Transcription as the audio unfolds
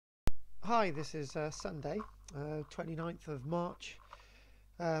Hi, this is Sunday, 29th of March.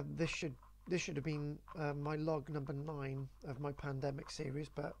 This should have been my log number 9 of my pandemic series,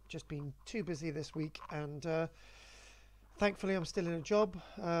 but just been too busy this week, and thankfully I'm still in a job.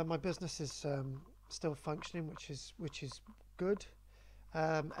 My business is still functioning, which is good.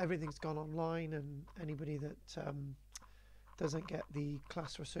 Everything's gone online, and anybody that doesn't get the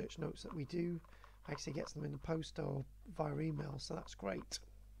class research notes that we do actually gets them in the post or via email, so that's great.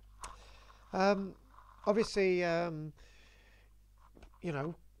 Um, Obviously, you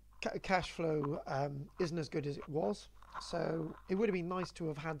know, cash flow isn't as good as it was, so it would have been nice to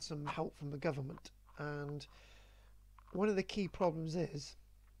have had some help from the government. And one of the key problems is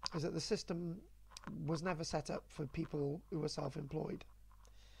that the system was never set up for people who were self-employed.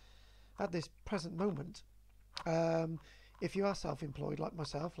 At this present moment, um, if you are self-employed like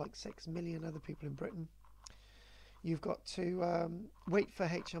myself, like 6 million other people in Britain, you've got to wait for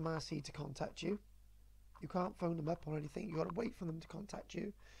HMRC to contact you. You can't phone them up or anything. You've got to wait for them to contact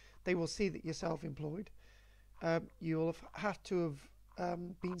you. They will see that you're self-employed. You'll have to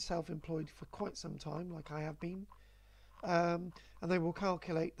have been self-employed for quite some time, like I have been. And they will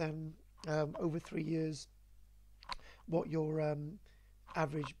calculate then over 3 years what your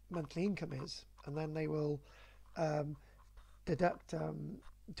average monthly income is. And then they will um, deduct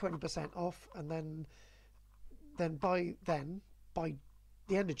 20% off, and then by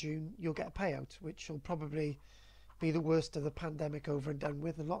the end of June you'll get a payout, which will probably be the worst of the pandemic over and done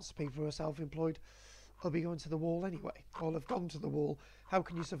with, and lots of people who are self-employed will be going to the wall anyway, or have gone to the wall. How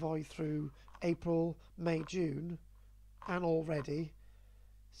can you survive through April, May, June, and already?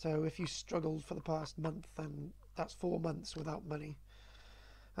 So if you struggled for the past month, then that's 4 months without money.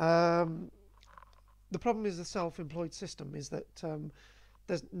 Um, the problem is the self-employed system is that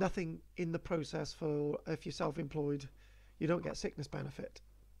there's nothing in the process for, if you're self-employed, you don't get sickness benefit.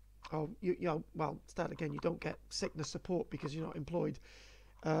 Oh, well, start again. You don't get sickness support because you're not employed.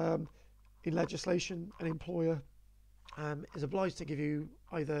 Um, in legislation, an employer is obliged to give you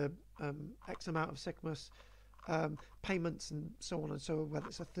either X amount of sickness payments and so on and so on, whether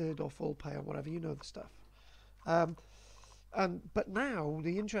it's a third or full pay or whatever, you know the stuff. Um, but now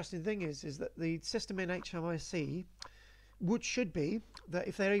the interesting thing is that the system in HMRC should be that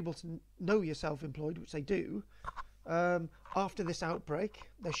if they're able to know you're self-employed, which they do, after this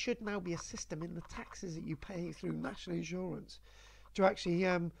outbreak, there should now be a system in the taxes that you pay through national insurance to actually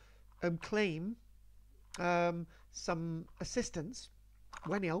claim some assistance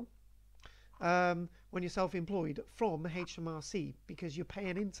when ill, when you're self-employed from HMRC, because you're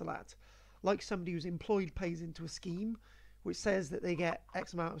paying into that. Like somebody who's employed pays into a scheme which says that they get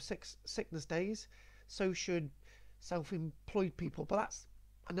X amount of sickness days, so should self-employed people, but that's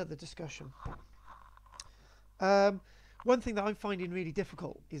another discussion. One thing that I'm finding really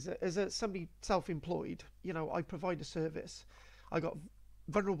difficult is that as somebody self-employed, I provide a service. I got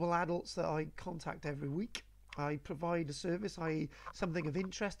vulnerable adults that I contact every week. I provide a service, something of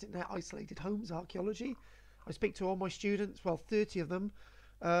interest in their isolated homes, archaeology. I speak to all my students, well, 30 of them,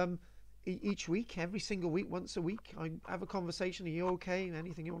 each week, every single week, once a week. I have a conversation, are you okay,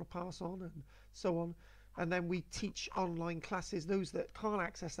 anything you want to pass on, and so on. And then we teach online classes. Those that can't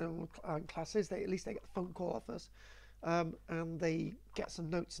access their online classes, at least they get a phone call off us, and they get some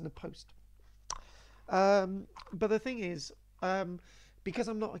notes in the post. But the thing is, because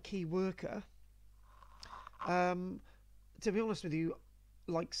I'm not a key worker, to be honest with you,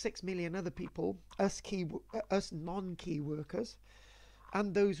 like 6 million other people, us non-key workers,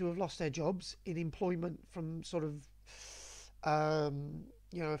 and those who have lost their jobs in employment from sort of,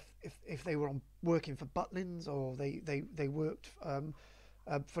 if they were working for Butlins, or they worked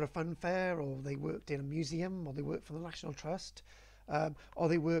for a fun fair, or they worked in a museum, or they worked for the National Trust, or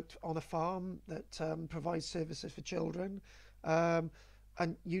they worked on a farm that provides services for children. And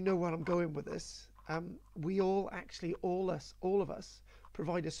you know where I'm going with this. We all actually, all of us,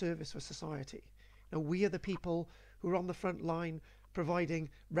 provide a service for society. We are the people who are on the front line providing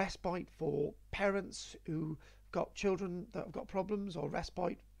respite for parents who got children that have got problems, or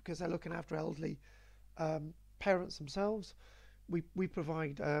respite because they're looking after elderly parents themselves. We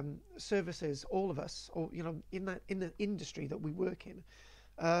provide services, all of us, or in the industry that we work in.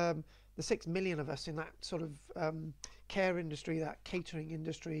 The 6 million of us in that sort of care industry, that catering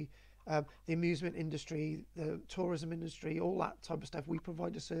industry, the amusement industry, the tourism industry, all that type of stuff, we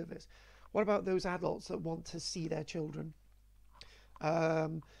provide a service. What about those adults that want to see their children?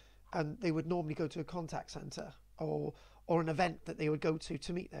 And they would normally go to a contact centre or an event that they would go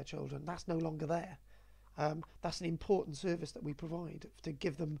to meet their children. That's no longer there. That's an important service that we provide to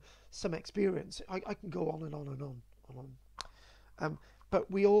give them some experience. I can go on and on and on and on. But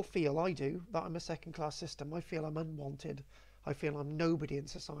we all feel, I do, that I'm a second-class system. I feel I'm unwanted. I feel I'm nobody in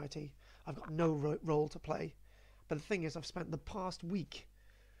society. I've got no role to play. But the thing is, I've spent the past week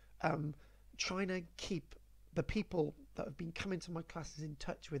trying to keep the people that have been coming to my classes in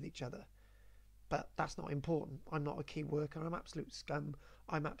touch with each other. But that's not important. I'm not a key worker. I'm absolute scum.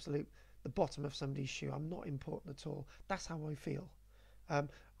 I'm absolute the bottom of somebody's shoe. I'm not important at all. That's how I feel. And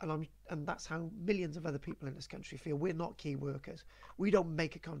that's how millions of other people in this country feel. We're not key workers. We don't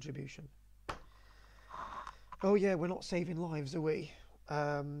make a contribution. Oh yeah, we're not saving lives, are we?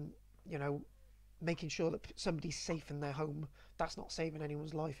 You know, making sure that somebody's safe in their home. That's not saving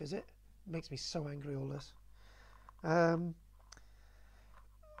anyone's life, is it? It makes me so angry, all this.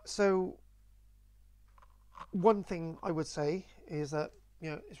 So one thing I would say is that, you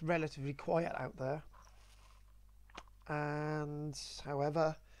know, it's relatively quiet out there. And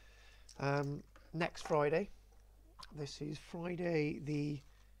however, next Friday, this is Friday the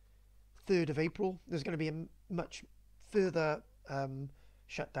 3rd of April, there's going to be a much further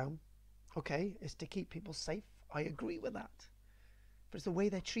shutdown. Okay, it's to keep people safe. I agree with that. But it's the way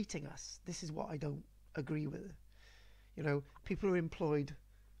they're treating us. This is what I don't agree with. You know, people who are employed,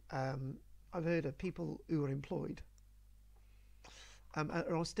 I've heard of people who are employed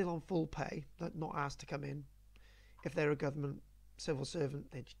are still on full pay, not asked to come in. If they're a government civil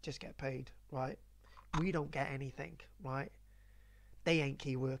servant, they just get paid, right? We don't get anything, right? They ain't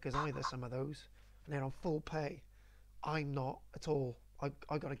key workers either, some of those, and they're on full pay. I'm not at all.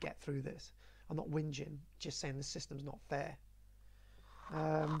 I got to get through this. I'm not whinging, just saying the system's not fair.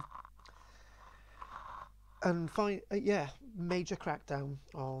 And yeah, major crackdown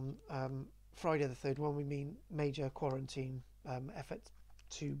on Friday the 3rd, when we mean major quarantine efforts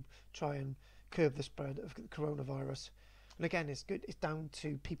to try and curb the spread of the coronavirus. And again, it's good. It's down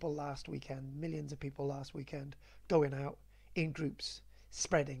to people last weekend, millions of people last weekend going out in groups,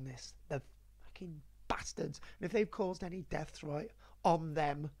 spreading this. The fucking bastards. And if they've caused any deaths, right, on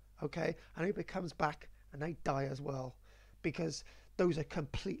them, okay, I hope it comes back and they die as well, because those are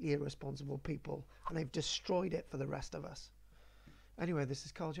completely irresponsible people and they've destroyed it for the rest of us. Anyway, this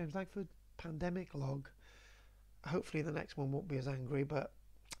is KARL-JAMES Langford, Pandemic Log. Hopefully the next one won't be as angry, but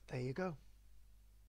there you go.